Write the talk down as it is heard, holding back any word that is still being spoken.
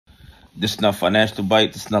This is not financial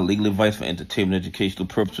advice. This is not legal advice for entertainment, educational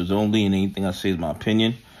purposes only, and anything I say is my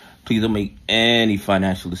opinion. Please don't make any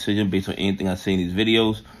financial decision based on anything I say in these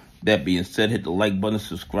videos. That being said, hit the like button,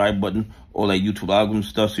 subscribe button, all that YouTube algorithm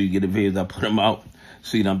stuff so you get the videos I put them out.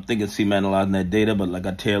 So, I'm thinking, analyzing that data, but like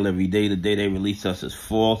I tell every day, the data they release us is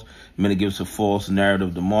false. I'm going to give us a false narrative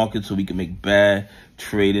of the market so we can make bad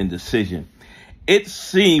trading decisions. It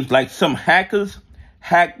seems like some hackers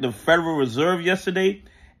hacked the Federal Reserve yesterday,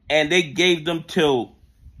 and they gave them till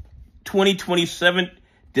 2027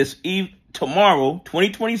 tomorrow,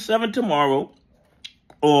 2027 tomorrow,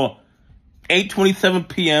 or 8:27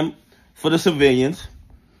 p.m. for the civilians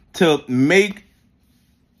to make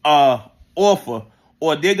a offer,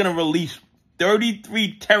 or they're going to release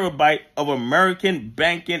 33 terabytes of American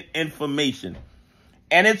banking information.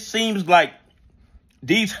 And it seems like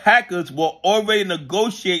these hackers were already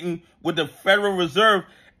negotiating with the Federal Reserve,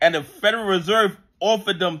 and the Federal Reserve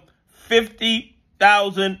offered them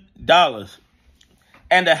 $50,000.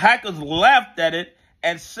 And the hackers laughed at it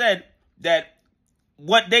and said that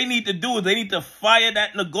what they need to do is they need to fire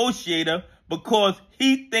that negotiator because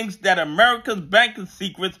he thinks that America's banking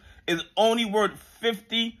secrets is only worth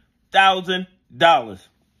 $50,000.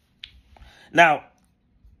 Now,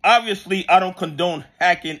 obviously, I don't condone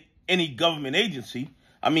hacking any government agency.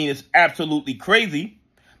 I mean, it's absolutely crazy.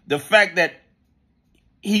 The fact that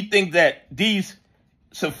he thinks that these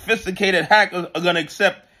sophisticated hackers are going to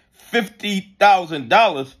accept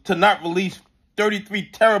 $50,000 to not release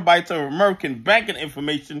 33 terabytes of American banking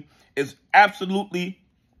information is absolutely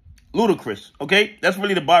ludicrous, okay? That's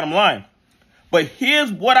really the bottom line. But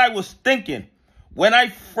here's what I was thinking when I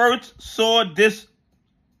first saw this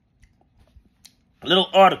little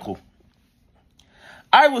article.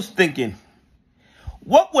 I was thinking,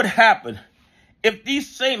 what would happen if these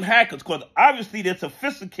same hackers, because obviously they're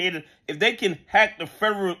sophisticated, if they can hack the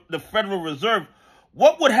Federal Reserve,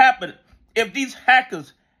 what would happen if these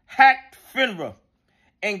hackers hacked FINRA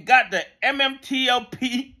and got the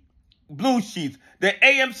MMTLP blue sheets, the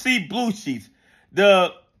AMC blue sheets,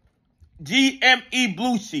 the GME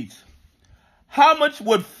blue sheets? How much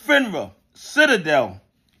would FINRA, Citadel,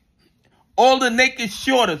 all the naked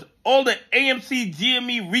shorters, all the AMC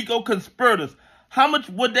GME RICO conspirators, how much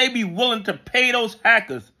would they be willing to pay those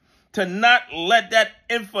hackers to not let that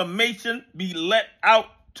information be let out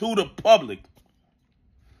to the public?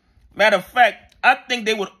 Matter of fact, I think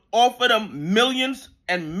they would offer them millions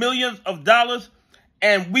and millions of dollars,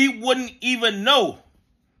 and we wouldn't even know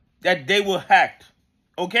that they were hacked,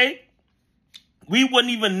 okay? We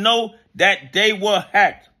wouldn't even know that they were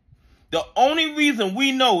hacked. The only reason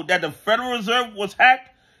we know that the Federal Reserve was hacked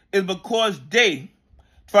is because they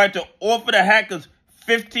tried to offer the hackers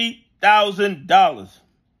 $50,000.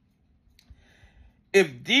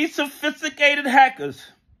 If these sophisticated hackers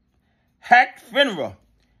hacked FINRA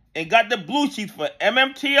and got the blue sheets for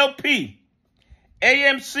MMTLP,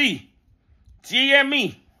 AMC,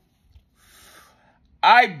 GME,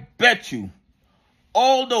 I bet you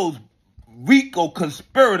all those RICO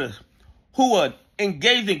conspirators who are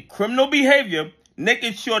engaged in criminal behavior,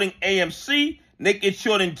 naked shorting AMC, naked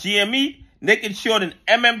shorting GME, naked shorting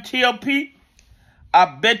MMTLP, I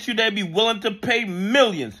bet you they'd be willing to pay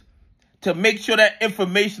millions to make sure that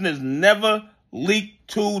information is never leaked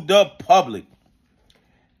to the public.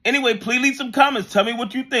 Anyway, please leave some comments. Tell me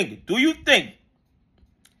what you think. Do you think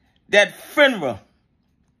that FINRA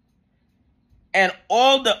and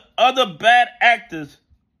all the other bad actors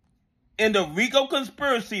in the RICO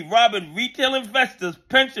conspiracy robbing retail investors,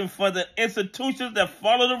 pension funds, and institutions that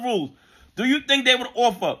follow the rules, do you think they would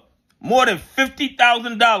offer more than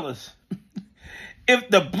 $50,000 if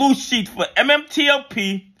the blue sheet for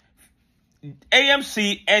MMTLP,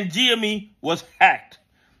 AMC, and GME was hacked?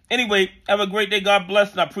 Anyway, have a great day. God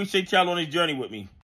bless, and I appreciate y'all on this journey with me.